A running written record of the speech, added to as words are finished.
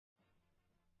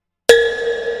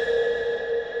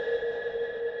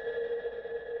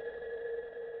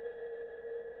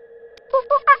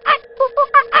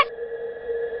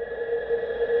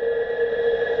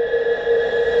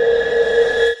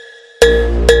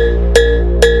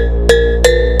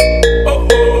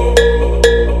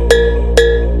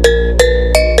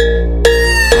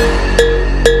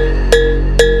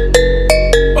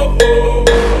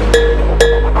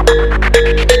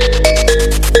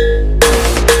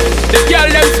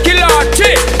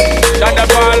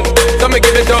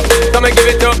me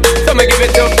give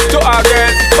it to our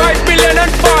girls. 5 billion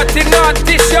and 40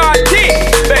 naughty shorty.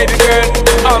 Baby girl,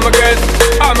 all my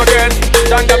girls,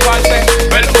 stand up and say,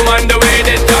 well, woman, the way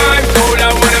the time cold,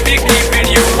 I wanna be keeping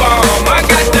you warm. I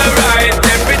got the right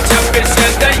temperature to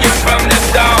shelter you from the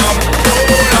storm.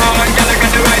 Hold on, girl, I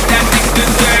got the right tactics to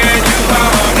turn you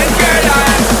on. And girl, I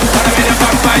wanna be the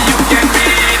papa, you can be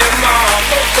the mom.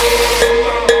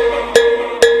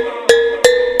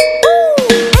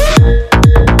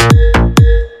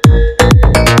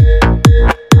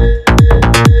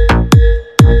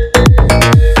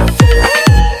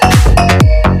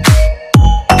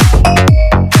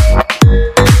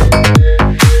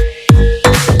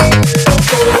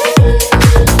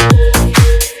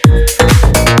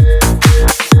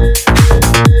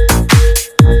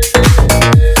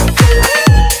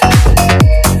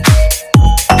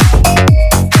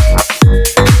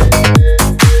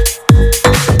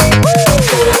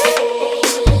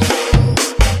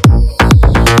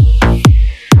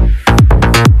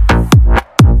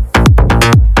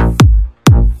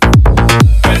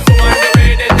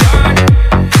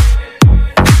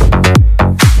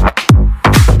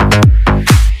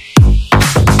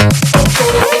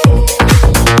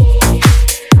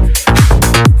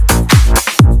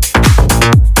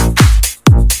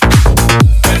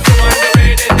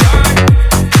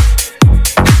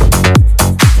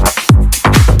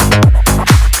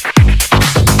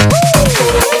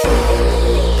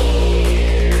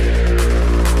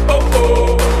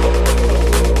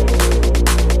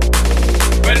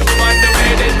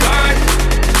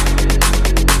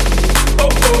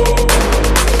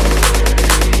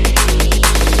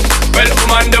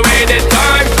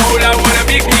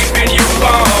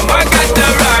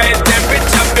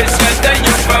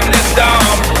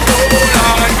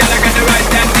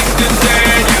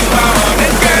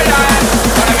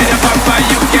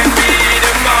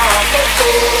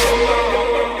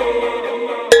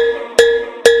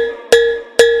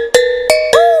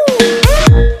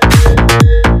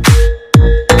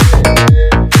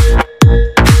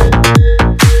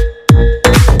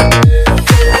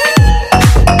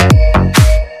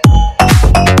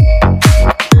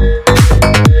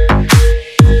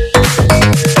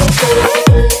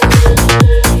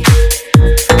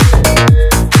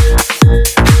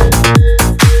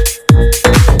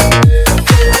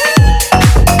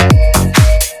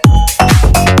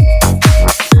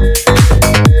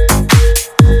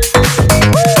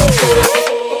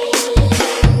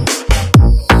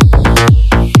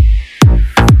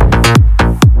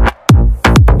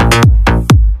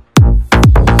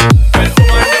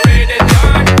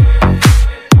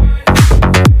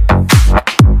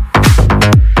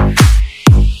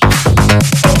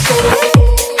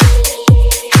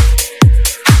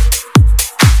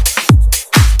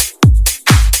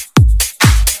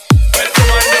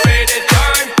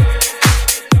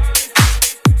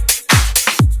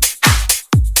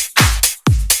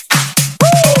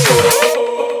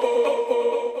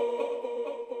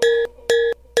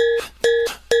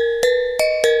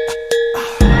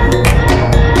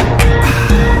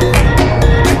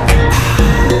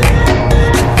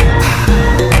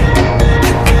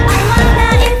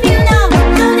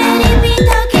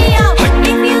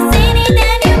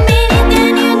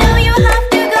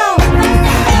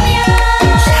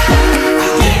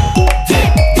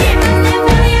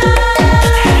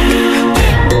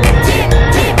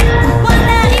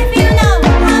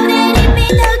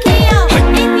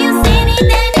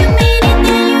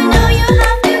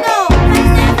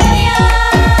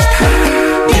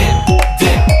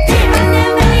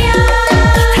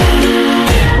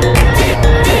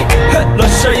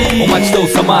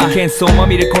喧騒ま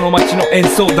みれこの街の演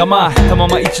奏玉たま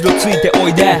ま一度ついてお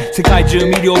いで世界中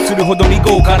魅了するほどに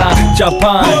豪華なジャ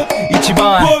パン一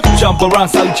番ジャンプアラン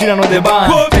さうちらの出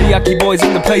番テリヤキボーイズ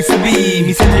in the place to be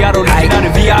見せてやろうオリジナル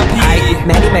VIP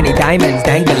Many many diamonds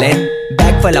dangling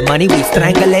Bag full of money we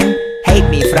strangling Hate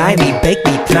me, fry me, bake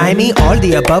me, try me All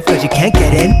the above cause you can't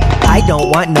get in I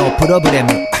don't want no problem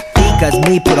Because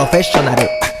me professional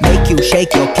Make you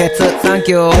shake your cats Thank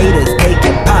you Haters take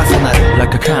it personal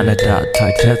Like a Canada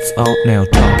tight heads out Nail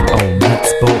talk oh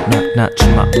let's goなっち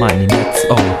ま前に熱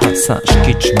を発散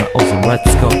しきちまおうぜ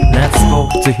Let's go Let's go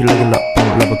ぜひレギュラ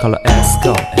ーラブから Let's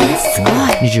go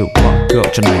 20は Go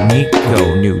じゃない2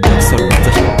 Go 入力するぜ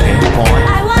ひをピンポイン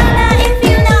ト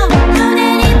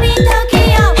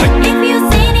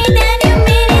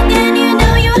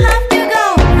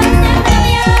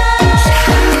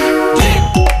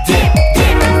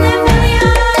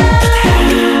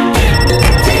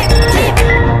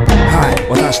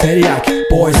テリヤキ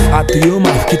ボーイズあっといヒューマ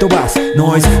ン吹き飛ばす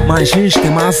ノイズ慢心して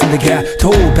ますんでゲッ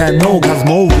トペンの数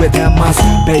も増えてます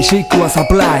ベーシックはサ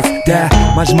プライズで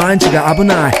マジ毎日が危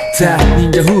ないぜ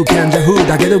忍者風賢者風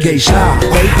だけどゲイシャ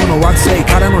レイクの惑星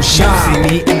からのシャー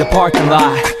See me in the parking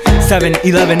lot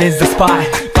 7-Eleven is the spot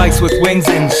Bikes with wings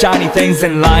and shiny things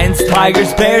and lions,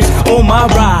 tigers, bears, oh my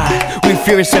ride We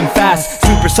fierce and fast,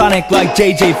 supersonic like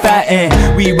JJ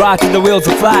Fatten We ride till the wheels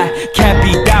are flat Can't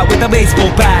beat that with a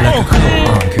baseball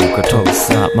bat 休暇逃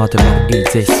さ待てばいい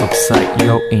ぜ即歳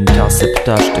要インターセプ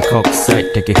ターして国際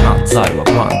的犯罪は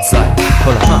万歳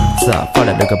ほらハンザーファ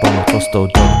レルがボムポストを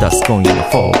取り出す今夜の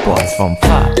4 boys from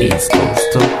Far East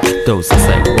Coast どうさ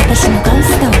せ私のゴー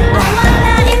ス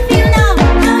ト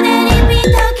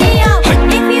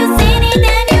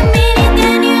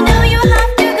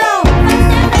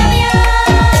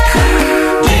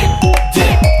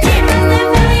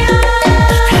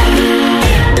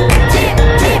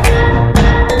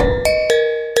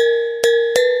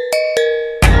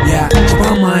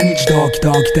ドキ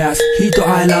ドキですヒート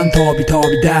アイランド飛び飛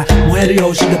びで燃える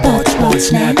用紙でぼちぼ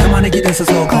ちね玉ねぎで誘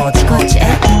うこっちこっちへ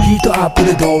ヒートアップ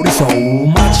で通りそう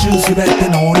街中すべて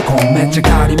乗り込むめっちゃ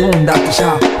借りもんだってシ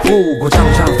ャーごちゃ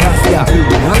ごちゃファストや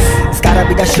It's gotta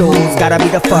be the shoes, gotta be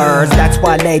the furs That's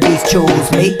why ladies choose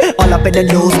me All up in the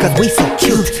news cause we so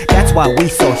cute That's why we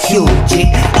so huge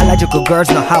Harajuku girls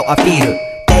know how I feel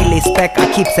Daily spec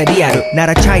I keep it real Not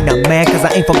a China man cause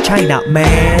I ain't from China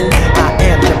man I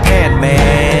am Japan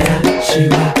man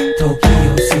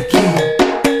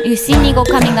You see Nigo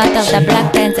coming out of the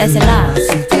black pants as a laugh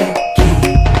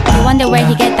You wonder where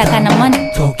he get that kind of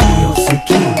money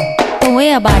Don't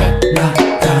worry about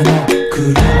it